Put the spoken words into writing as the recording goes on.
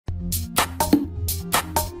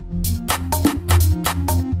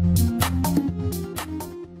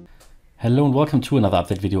Hello and welcome to another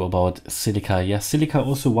update video about ZILLIQA. Yeah, ZILLIQA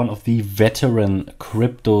also one of the veteran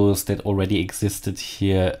cryptos that already existed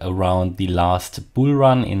here around the last bull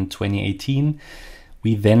run in 2018.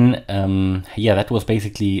 We then, that was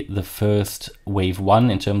basically the first wave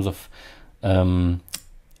one in terms of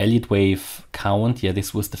Elliott Wave count. Yeah,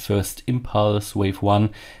 this was the first impulse, wave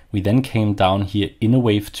one. We then came down here in a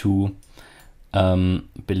wave two.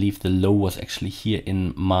 Believe the low was actually here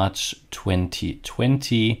in March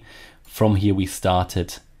 2020. From here we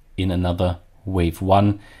started in another wave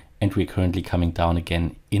one, and we're currently coming down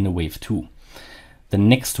again in a wave two. The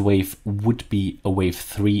next wave would be a wave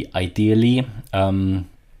three ideally.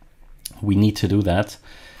 We need to do that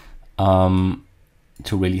to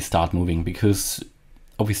really start moving, because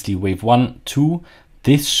obviously wave one, two,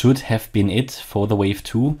 this should have been it for the wave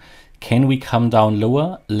two. Can we come down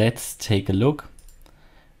lower? Let's take a look,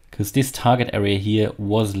 because this target area here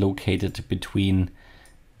was located between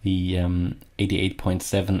the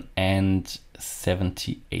 88.7 and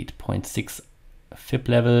 78.6 fib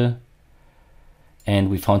level, and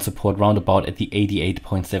we found support roundabout at the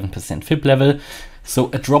 88.7% fib level. So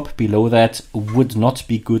a drop below that would not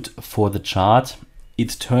be good for the chart.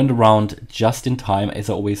 It turned around just in time, as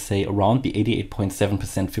I always say, around the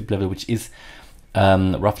 88.7% fib level, which is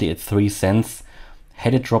roughly at 3 cents.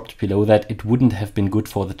 Had it dropped below that, it wouldn't have been good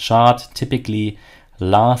for the chart. Typically,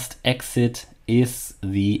 last exit is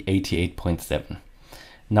the 88.7.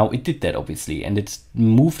 Now it did that obviously, and it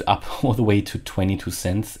moved up all the way to 22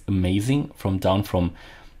 cents. Amazing. Down from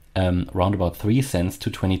around about 3 cents to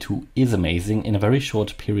 22 is amazing in a very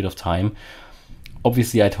short period of time.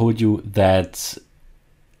 Obviously, I told you that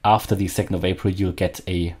after the 2nd of April you'll get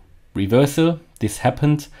a reversal. This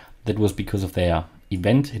happened. That was because of their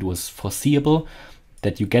event. It was foreseeable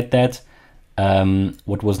that you get that.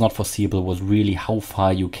 What was not foreseeable was really how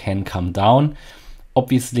far you can come down.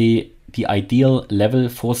 Obviously, the ideal level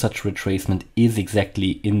for such retracement is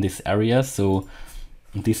exactly in this area. So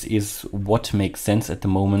this is what makes sense at the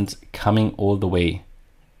moment, coming all the way,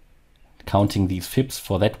 counting these fibs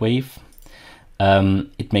for that wave.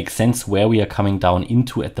 It makes sense where we are coming down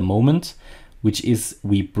into at the moment, which is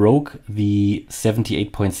we broke the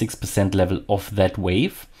 78.6% level of that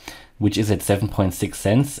wave, which is at 7.6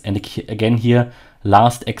 cents. And again here,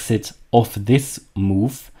 last exit of this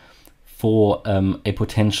move for a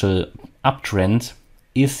potential uptrend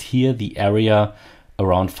is here, the area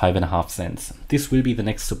around 5.5 cents. This will be the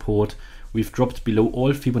next support. We've dropped below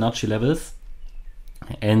all Fibonacci levels,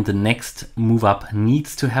 and the next move up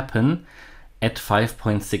needs to happen at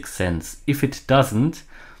 5.6 cents. If it doesn't,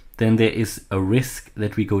 then there is a risk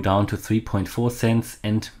that we go down to 3.4 cents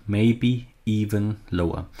and maybe even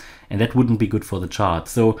lower, and that wouldn't be good for the chart.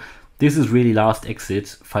 So this is really last exit,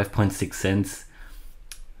 5.6 cents.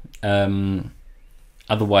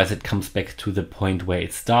 Otherwise it comes back to the point where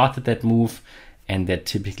it started that move, and that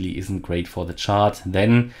typically isn't great for the chart.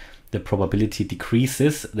 Then the probability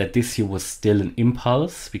decreases that this here was still an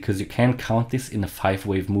impulse, because you can count this in a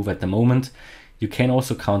 5-wave move at the moment. You can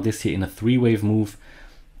also count this here in a 3-wave move.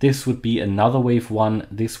 This would be another wave one,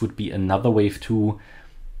 this would be another wave two.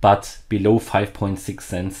 But below 5.6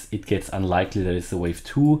 cents, it gets unlikely that it's a wave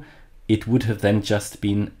two. It would have then just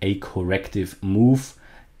been a corrective move,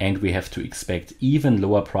 and we have to expect even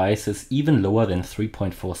lower prices, even lower than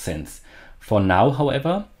 3.4 cents. For now,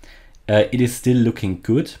 however, it is still looking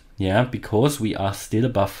good, yeah, because we are still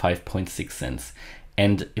above 5.6 cents.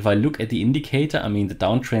 And if I look at the indicator, I mean, the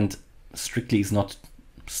downtrend strictly is not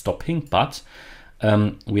stopping, but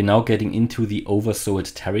we're now getting into the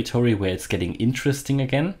oversold territory where it's getting interesting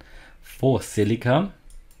again for ZILLIQA.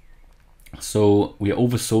 So we are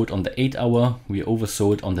oversold on the 8-hour, we are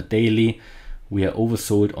oversold on the daily, we are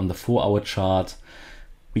oversold on the 4-hour chart.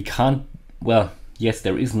 We can't, well, yes,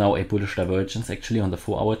 there is now a bullish divergence actually on the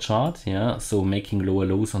 4-hour chart. Yeah, so making lower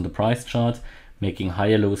lows on the price chart, making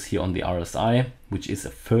higher lows here on the RSI, which is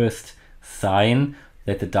a first sign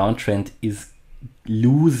that the downtrend is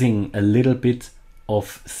losing a little bit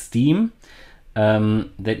of steam.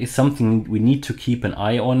 That is something we need to keep an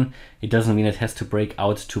eye on. It doesn't mean it has to break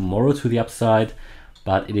out tomorrow to the upside,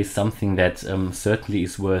 but it is something that certainly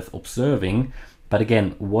is worth observing. But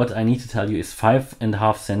again, what I need to tell you is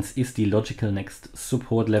 5.5 cents is the logical next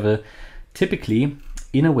support level, typically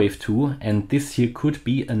in a wave two, and this here could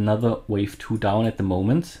be another wave two down at the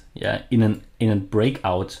moment. Yeah, in a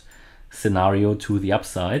breakout scenario to the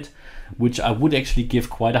upside, which I would actually give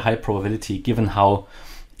quite a high probability, given how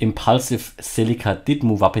impulsive ZILLIQA did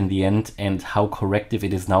move up in the end and how corrective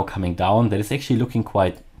it is now coming down. That is actually looking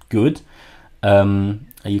quite good.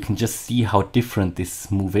 You can just see how different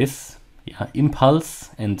this move is. Yeah, impulse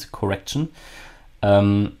and correction.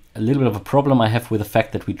 a little bit of a problem I have with the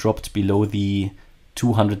fact that we dropped below the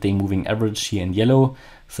 200-day moving average here in yellow.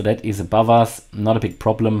 So that is above us, not a big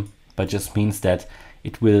problem, but just means that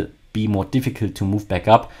it will be more difficult to move back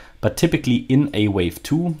up. But typically in a wave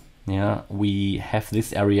 2, yeah, we have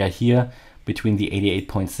this area here between the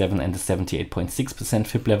 88.7 and the 78.6%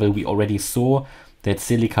 Fib level. We already saw that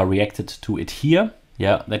ZILLIQA reacted to it here.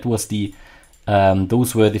 Yeah, that was the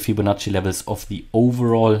those were the Fibonacci levels of the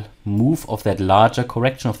overall move of that larger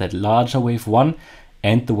correction, of that larger wave 1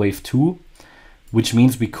 and the wave 2, which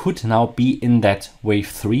means we could now be in that wave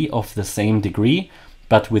 3 of the same degree.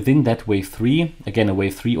 But within that wave 3, again, a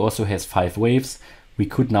wave 3 also has 5 waves. We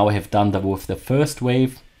could now have done with the first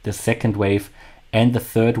wave, the second wave, and the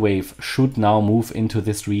third wave should now move into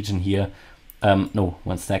this region here. No,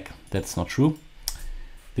 one sec, that's not true.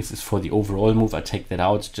 This is for the overall move. I take that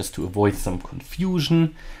out just to avoid some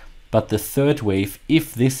confusion. But the third wave,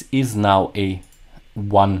 if this is now a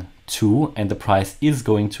 1, 2, and the price is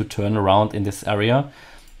going to turn around in this area,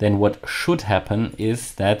 then what should happen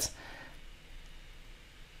is that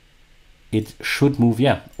it should move,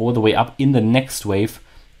 yeah, all the way up in the next wave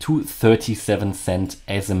to 37 cents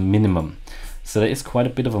as a minimum. So there is quite a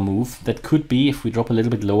bit of a move. That could be, if we drop a little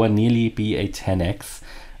bit lower, nearly be a 10x.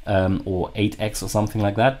 Or 8x or something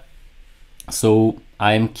like that. So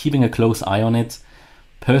I'm keeping a close eye on it.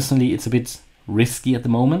 Personally, it's a bit risky at the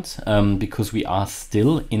moment because we are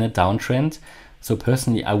still in a downtrend. So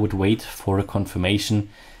personally, I would wait for a confirmation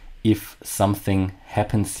if something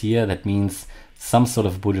happens here. That means some sort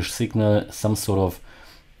of bullish signal, some sort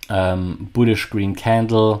of bullish green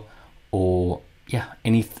candle, or yeah,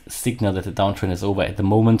 any signal that the downtrend is over. At the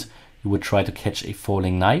moment, you would try to catch a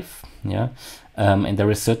falling knife. Yeah. And there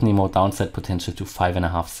is certainly more downside potential to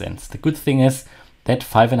 5.5 cents. The good thing is that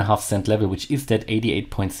 5.5 cent level, which is that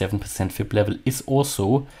 88.7% Fib level, is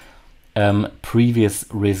also previous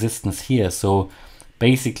resistance here. So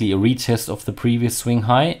basically a retest of the previous swing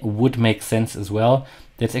high would make sense as well.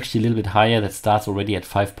 That's actually a little bit higher. That starts already at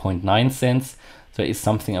 5.9 cents. So it is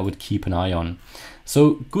something I would keep an eye on.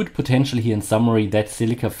 So good potential here in summary that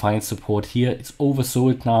ZILLIQA finds support here. It's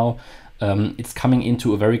oversold now. It's coming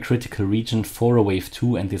into a very critical region for a wave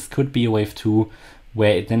 2, and this could be a wave 2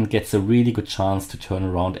 where it then gets a really good chance to turn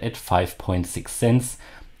around at 5.6 cents.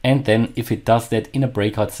 And then if it does that in a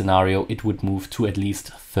breakout scenario, it would move to at least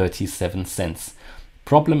 37 cents.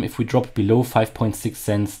 Problem, if we drop below 5.6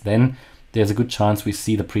 cents, then there's a good chance we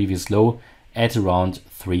see the previous low at around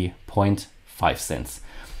 3.5 cents.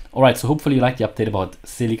 All right, so hopefully you liked the update about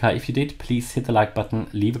ZILLIQA. If you did, please hit the like button,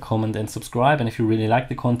 leave a comment and subscribe. And if you really like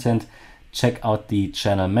the content, check out the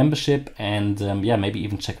channel membership and yeah, maybe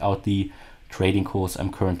even check out the trading course I'm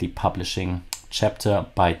currently publishing chapter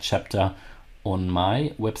by chapter on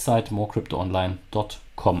my website,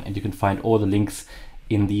 morecryptoonline.com. And you can find all the links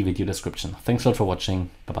in the video description. Thanks a lot for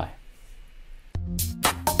watching. Bye-bye.